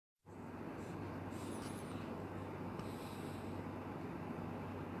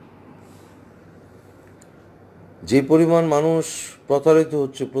যে পরিমাণ মানুষ প্রতারিত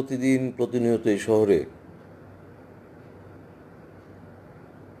হচ্ছে প্রতিদিন প্রতিনিয়ত এই শহরে,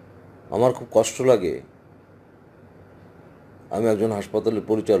 আমার খুব কষ্ট লাগে। আমি একজন হাসপাতালের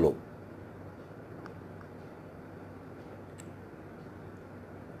পরিচালক।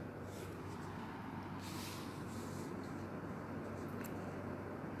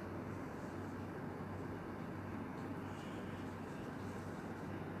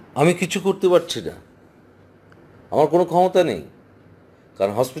 আমি কিছু করতে পারছি না, আমার কোনো ক্ষমতা নেই,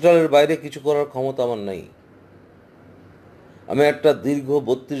 কারণ হসপিটালের বাইরে কিছু করার ক্ষমতা আমার নেই। আমি একটা দীর্ঘ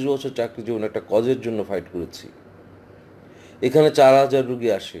 32 বছর চাকরি জীবনে একটা কজের জন্য ফাইট করেছি। এখানে 4000 রুগী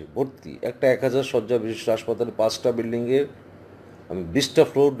আসে ভর্তি, একটা 1000 শয্যা বিশিষ্ট হাসপাতালে 5টা বিল্ডিংয়ের আমি 20টা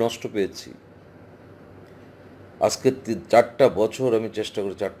ফ্লোর নষ্ট পেয়েছি। আজকে 4টা বছর আমি চেষ্টা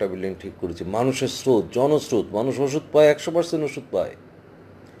করে 4টা বিল্ডিং ঠিক করেছি। মানুষের স্রোত, জনস্রোত, মানুষ ওষুধ পায়, 100% ওষুধ পায়,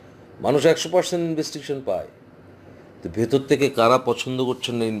 মানুষ 100% ইনভেস্টিগেশন পায়। তো ভেতর থেকে কারা পছন্দ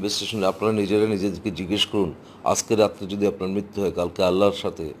করছেন না ইনভেস্টিগেশন, আপনারা নিজেরা নিজেদেরকে জিজ্ঞেস করুন। আজকে রাত্রে যদি আপনার মৃত্যু হয়, কালকে আল্লাহর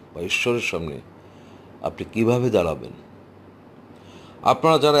সাথে বা ঈশ্বরের সামনে আপনি কিভাবে দাঁড়াবেন?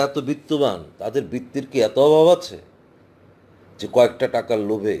 আপনারা যারা এত বিত্তবান, তাদের বৃত্তির কি এত অভাব আছে যে কয়েকটা টাকার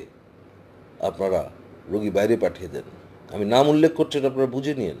লোভে আপনারা রোগী বাইরে পাঠিয়ে দেন? আমি নাম উল্লেখ করছি, আপনারা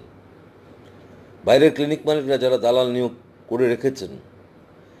বুঝে নিন। বাইরের ক্লিনিক মালিকরা যারা দালাল নিয়োগ করে রেখেছেন,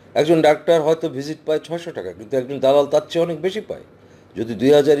 একজন ডাক্তার হয়তো ভিজিট পায় 600 টাকা, কিন্তু একজন দালাল তার চেয়ে অনেক বেশি পায়। যদি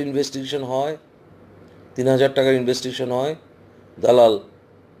 2000 ইনভেস্টিগেশন হয়, 3000 টাকার ইনভেস্টিগেশন হয়, দালাল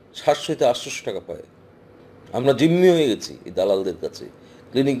 700 থেকে 800 টাকা পায়। আমরা জিম্মি হয়ে গেছি এই দালালদের কাছে,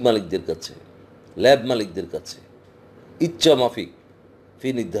 ক্লিনিক মালিকদের কাছে, ল্যাব মালিকদের কাছে। ইচ্ছা মাফিক ফি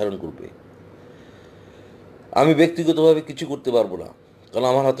নির্ধারণ করবে। আমি ব্যক্তিগতভাবে কিছু করতে পারবো না, কারণ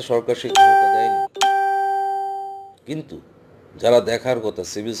আমার হাতে সরকার সেই ক্ষমতা দেয়নি। কিন্তু যারা দেখার কথা,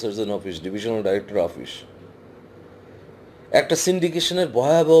 civil surgeon office, divisional director office, একটা সিন্ডিকেশনের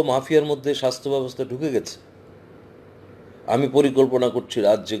ভয়াবহ মাফিয়ার মধ্যে স্বাস্থ্য ব্যবস্থা ঢুকে গেছে। আমি পরিকল্পনা করছি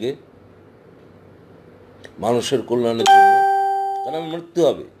রাত জেগে মানুষের কল্যাণের জন্য, কারণ আমি মৃত্যু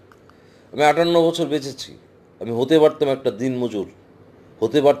হবে। আমি 58 বছর বেঁচেছি। আমি হতে পারতাম একটা দিনমজুর,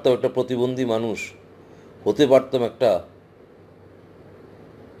 হতে পারতাম একটা প্রতিবন্ধী মানুষ, হতে পারতাম একটা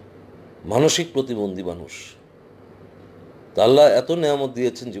মানসিক প্রতিবন্ধী মানুষ। তা আল্লাহ এত নেয়ামত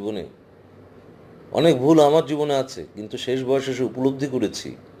দিয়েছেন জীবনে। অনেক ভুল আমার জীবনে আছে, কিন্তু শেষ বয়সে এসে উপলব্ধি করেছি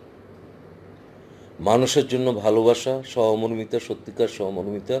মানুষের জন্য ভালোবাসা, সহমর্মিতা, সত্যিকার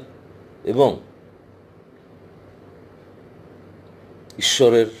সহমর্মিতা এবং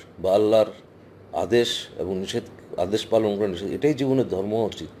ঈশ্বরের বা আল্লাহর আদেশ এবং নিষেধ, আদেশ পালন করা নিষেধ, এটাই জীবনের ধর্ম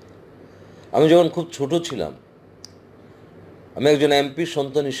উচিত। আমি যখন খুব ছোট ছিলাম, আমি একজন এমপির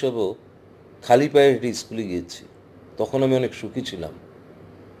সন্তান হিসেবেও খালি পায়ে হেঁটে স্কুলে গিয়েছি। তখন আমি অনেক সুখী ছিলাম।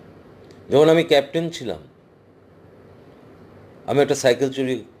 যখন আমি ক্যাপ্টেন ছিলাম, আমি একটা সাইকেল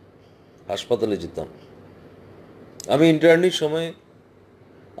চড়িয়ে হাসপাতালে যেতাম। আমি ইন্টার্নির সময়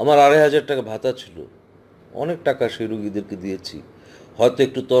আমার 2500 টাকা ভাতা ছিল। অনেক টাকা সেই রুগীদেরকে দিয়েছি। হয়তো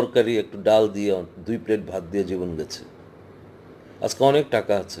একটু তরকারি, একটু ডাল দিয়ে, 2 প্লেট ভাত দিয়ে জীবন গেছে। আজকে অনেক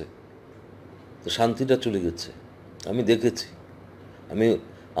টাকা আছে, তো শান্তিটা চলে গেছে। আমি দেখেছি, আমি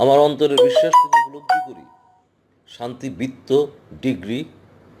আমার অন্তরের বিশ্বাস থেকে উপলব্ধি করি, শান্তি বৃত্ত, ডিগ্রি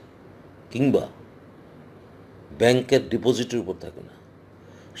কিংবা ব্যাংকের ডিপোজিটের উপর থাকে না।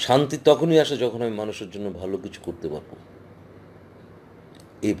 শান্তি তখনই আসে যখন আমি মানুষের জন্য ভালো কিছু করতে পারবো।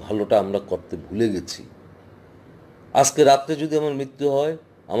 এই ভালোটা আমরা করতে ভুলে গেছি। আজকে রাত্রে যদি আমার মৃত্যু হয়,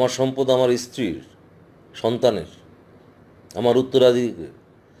 আমার সম্পদ আমার স্ত্রীর, সন্তানের, আমার উত্তরাধিকারীর,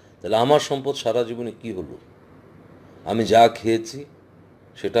 তাহলে আমার সম্পদ সারা জীবনে কি হলো? আমি যা খেয়েছি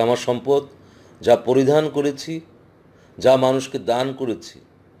সেটা আমার সম্পদ, যা পরিধান করেছি, যা মানুষকে দান করেছি,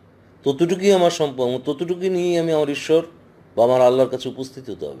 ততটুকুই আমার সম্পদ। ততটুকুই নিয়েই আমি আমার ঈশ্বর বা আমার আল্লাহর কাছে উপস্থিত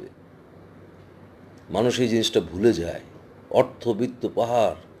হতে হবে। মানুষ এই জিনিসটা ভুলে যায়। অর্থ, বৃত্ত,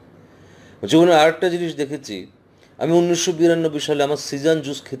 পাহাড়। জীবনে আরেকটা জিনিস দেখেছি, আমি 1992 সালে আমার সিজন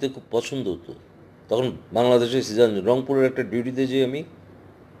জুস খেতে খুব পছন্দ হতো। তখন বাংলাদেশের সিজন, রংপুরের একটা ডিউটিতে যেয়ে আমি,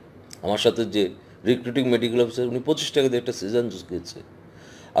 আমার সাথে যে রিক্রুটিং মেডিকেল অফিসার, উনি 25 টাকা দিয়ে একটা সিজন জুস খেয়েছে।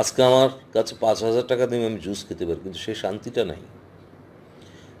 আজকে আমার কাছে 5000 টাকা দিয়ে আমি জুস খেতে পারি, কিন্তু সেই শান্তিটা নাই।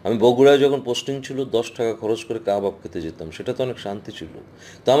 আমি বগুড়ায় যখন পোস্টিং ছিল, 10 টাকা খরচ করে কাবাব খেতে যেতাম, সেটা তো অনেক শান্তি ছিল।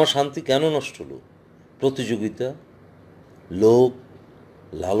 তো আমার শান্তি কেন নষ্ট হলো? প্রতিযোগিতা, লোভ,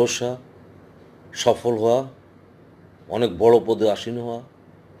 লালসা, সফল হওয়া, অনেক বড় পদে আসীন হওয়া,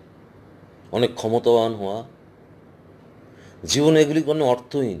 অনেক ক্ষমতাবান হওয়া, জীবনে এগুলি কোনো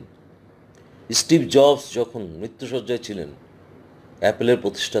অর্থহীন। স্টিভ জবস যখন মৃত্যুসজ্জায় ছিলেন, অ্যাপেলের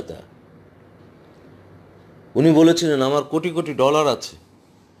প্রতিষ্ঠাতা, উনি বলেছিলেন আমার কোটি কোটি ডলার আছে,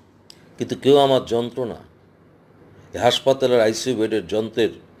 কিন্তু কেউ আমার যন্ত্রণা, হাসপাতালের আইসিইউ বেডের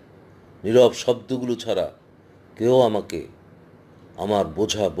যন্ত্রের নীরব শব্দগুলো ছাড়া কেউ আমাকে আমার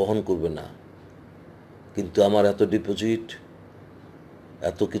বোঝা বহন করবে না। কিন্তু আমার এত ডিপোজিট,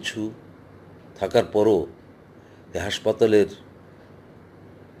 এত কিছু থাকার পরও এই হাসপাতালের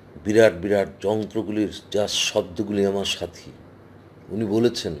বিরাট বিরাট যন্ত্রগুলির যা শব্দগুলি আমার সাথী। উনি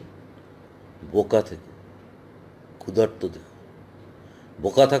বলেছেন, বোকা থেকে ক্ষুধার্ত দেখো।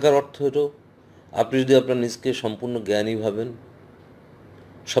 বোকা থাকার অর্থ হলো, আপনি যদি আপনার নিজকে সম্পূর্ণ জ্ঞানী ভাবেন,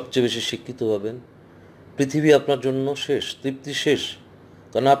 সবচেয়ে বেশি শিক্ষিত ভাবেন, পৃথিবী আপনার জন্য শেষ, তৃপ্তি শেষ।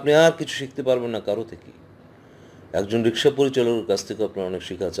 কারণ আপনি আর কিছু শিখতে পারবেন না কারো থেকে। একজন রিক্সা পরিচালকের কাছ থেকে আপনার অনেক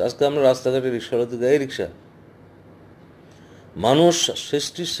শেখা আছে। আজকে আমরা রাস্তাঘাটে রিক্সাওয়ালাতে গায়ে রিক্সা। মানুষ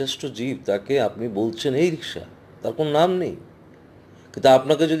সৃষ্টির শ্রেষ্ঠ জীব, তাকে আপনি বলছেন এই রিক্সা, তার কোনো নাম নেই। কিন্তু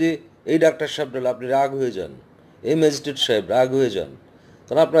আপনাকে যদি এই ডাক্তার সাহেব ডালে আপনি রাগ হয়ে যান, এই ম্যাজিস্ট্রেট সাহেব রাগ হয়ে যান,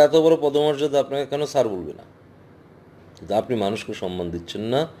 কারণ আপনার এত বড় পদমর্যাদা, আপনাকে কেন স্যার বলবে না? কিন্তু আপনি মানুষকে সম্মান দিচ্ছেন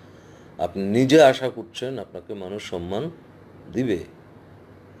না। আপনি নিজে আশা করছেন আপনাকে মানুষ সম্মান দিবে।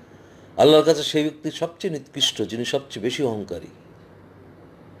 আল্লাহর কাছে সেই ব্যক্তি সবচেয়ে নিকৃষ্ট, যিনি সবচেয়ে বেশি অহংকারী।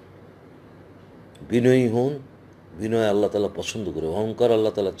 বিনয়ী হন, বিনয় আল্লাহ তাআলা পছন্দ করে, অহংকার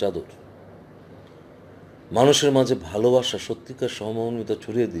আল্লাহ তাআলা চাদর। মানুষের মাঝে ভালোবাসা, সত্যিকার সহমর্মিতা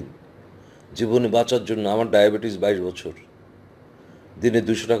ছড়িয়ে দিন। জীবনে বাঁচার জন্য, আমার ডায়াবেটিস 22 বছর, দিনে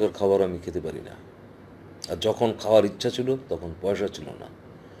 200 টাকার খাবার আমি খেতে পারি না। আর যখন খাওয়ার ইচ্ছা ছিল তখন পয়সা ছিল না।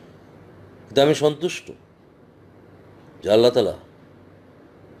 কিন্তু আমি সন্তুষ্ট যে আল্লাহ তাআলা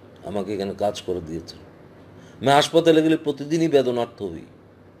আমাকে এখানে কাজ করে দিয়েছেন। আমি হাসপাতালে গেলে প্রতিদিনই বেদনার্থ হই।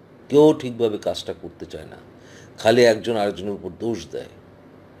 কেউ ঠিকভাবে কাজটা করতে চায় না, খালি একজন আরেকজনের উপর দোষ দেয়।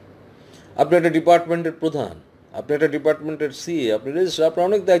 আপনি একটা ডিপার্টমেন্টের প্রধান, আপনি একটা ডিপার্টমেন্টের সিএ, আপনি রেজিস্ট্রার, আপনার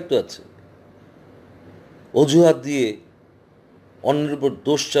অনেক দায়িত্ব আছে। অজুহাত দিয়ে অন্যের উপর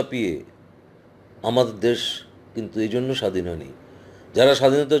দোষ চাপিয়ে আমাদের দেশ কিন্তু এই জন্য স্বাধীন হয়নি। যারা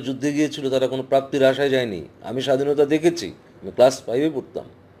স্বাধীনতার যুদ্ধে গিয়েছিল তারা কোনো প্রাপ্তির আশায় যায়নি। আমি স্বাধীনতা দেখেছি, আমি ক্লাস 5-এ পড়তাম।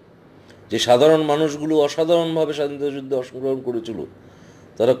 যে সাধারণ মানুষগুলো অসাধারণভাবে স্বাধীনতা যুদ্ধে অংশগ্রহণ করেছিল,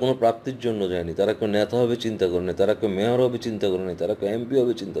 তারা কোনো প্রাপ্তির জন্য যায়নি। তারা কেউ নেতা হবে চিন্তা করেনি, তারা কেউ মেয়র হবে চিন্তা করেনি, তারা কেউ এমপি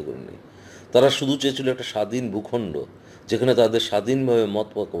হবে চিন্তা করেনি। তারা শুধু চেয়েছিল একটা স্বাধীন ভূখণ্ড, যেখানে তাদের স্বাধীনভাবে মত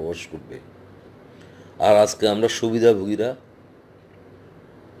প্রকাশ করবে। আর আজকে আমরা সুবিধাভোগীরা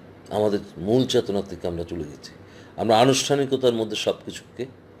আমাদের মূল চেতনা থেকে আমরা চলে গেছি। আমরা আনুষ্ঠানিকতার মধ্যে সব কিছুকে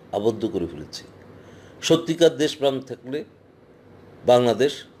আবদ্ধ করে ফেলেছি। সত্যিকার দেশপ্রাণ থাকলে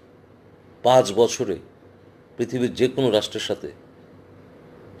বাংলাদেশ 5 বছরে পৃথিবীর যে কোনো রাষ্ট্রের সাথে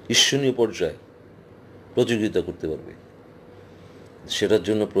ঈর্ষণীয় পর্যায়ে প্রতিযোগিতা করতে পারবে। সেটার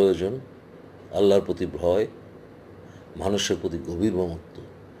জন্য প্রয়োজন আল্লাহর প্রতি ভয়, মানুষের প্রতি গভীর মমত্ব।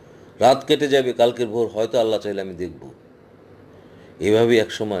 রাত কেটে যাবে, কালকের ভোর হয়তো আল্লাহ চাইলে আমি দেখব। এভাবেই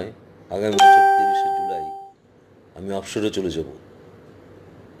এক সময় আগামী বছর 30শে জুলাই আমি অবসরে চলে যাব।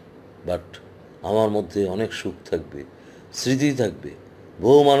 বাট আমার মধ্যে অনেক সুখ থাকবে, স্মৃতি থাকবে।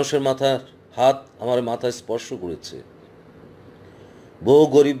 বহু মানুষের মাথার হাত আমার মাথায় স্পর্শ করেছে, বহু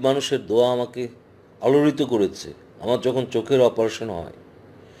গরিব মানুষের দোয়া আমাকে আলোড়িত করেছে। আমার যখন চোখের অপারেশন হয়,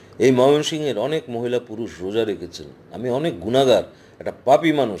 এই ময়মনসিংহের অনেক মহিলা পুরুষ রোজা রেখেছেন। আমি অনেক গুনাহগার, একটা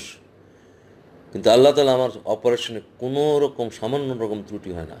পাপী মানুষ, কিন্তু আল্লাহ তাআলা আমার অপারেশনে কোনো রকম সামান্য রকম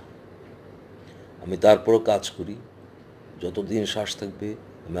ত্রুটি হয় না। আমি তারপরও কাজ করি। যতদিন শ্বাস থাকবে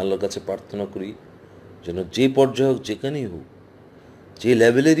আমি আল্লাহর কাছে প্রার্থনা করি যেন যে পর্যায়ে হোক, যেখানেই হোক, যে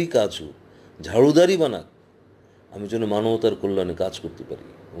লেভেলেরই কাজ হোক, ঝাড়ুদারি বানাক, আমি যেন মানবতার কল্যাণে কাজ করতে পারি।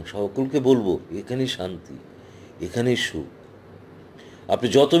 এবং সকলকে বলবো, এখানেই শান্তি, এখানেই সুখ। আপনি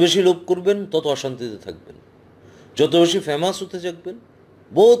যত বেশি লোভ করবেন তত অশান্তিতে থাকবেন। যত বেশি ফেমাস হতে থাকবেন,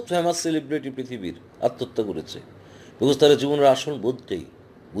 বহুত ফেমাস সেলিব্রিটি পৃথিবীর আত্মহত্যা করেছে, বিকজ তারা জীবনের আসল বোধটাই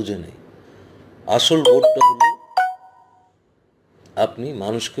বুঝে নেই। আসল বোধটা হলো আপনি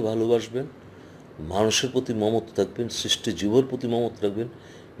মানুষকে ভালোবাসবেন, মানুষের প্রতি মমত্ব থাকবেন, সৃষ্টি জীবের প্রতি মমত্ব রাখবেন,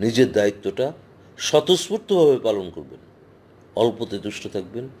 নিজের দায়িত্বটা স্বতঃস্ফূর্তভাবে পালন করবেন, অল্পতে তুষ্ট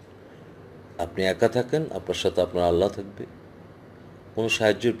থাকবেন। আপনি একা থাকেন, আপনার সাথে আপনার আল্লাহ থাকবে, কোনো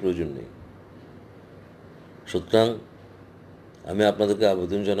সাহায্যের প্রয়োজন নেই। সুতরাং আমি আপনাদেরকে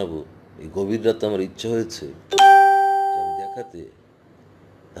আবেদন জানাবো, এই গভীর রাতে আমার ইচ্ছা হয়েছে যে আমি দেখাতে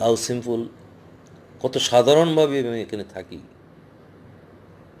হাউ সিম্পল, কত সাধারণভাবে আমি এখানে থাকি।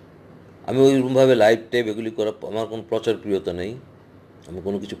 আমি ওইরকমভাবে লাইভ টাইপ এগুলি করা, আমার কোনো প্রচার প্রিয়তা নেই। আমি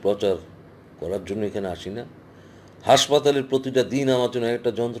কোনো কিছু প্রচার করার জন্য এখানে আসি না। হাসপাতালের প্রতিটা দিন আমার জন্য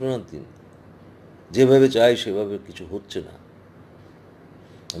একটা যন্ত্রণার দিন। যেভাবে চাই সেভাবে কিছু হচ্ছে না।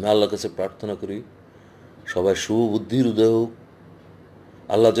 আমি আল্লাহর কাছে প্রার্থনা করি সবাই সুবুদ্ধির উদয় হোক,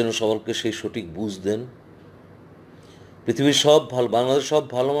 আল্লাহ যেন সবাইকে সেই সঠিক বুঝ দেন। পৃথিবীর সব ভালো, বাংলাদেশের সব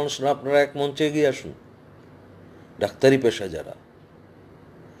ভালো মানুষরা আপনারা এক মঞ্চে এগিয়ে আসুন। ডাক্তারি পেশায় যারা,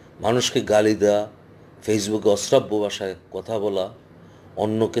 মানুষকে গালি দেওয়া, ফেসবুকে অশ্রাব্য ভাষায় কথা বলা,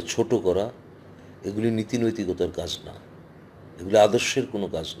 অন্যকে ছোট করা, এগুলি নীতি নৈতিকতার কাজ না, এগুলি আদর্শের কোনো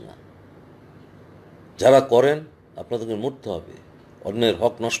কাজ না। যারা করেন আপনাদেরকে মরতে হবে, অন্যের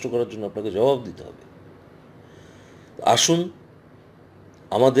হক নষ্ট করার জন্য আপনাকে জবাব দিতে হবে। আসুন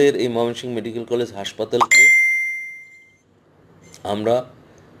আমাদের এই ময়মনসিংহ মেডিকেল কলেজ হাসপাতালকে আমরা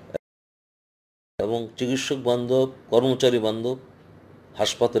এবং চিকিৎসক বান্ধব, কর্মচারী বান্ধব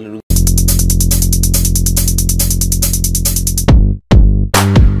হাসপাতালের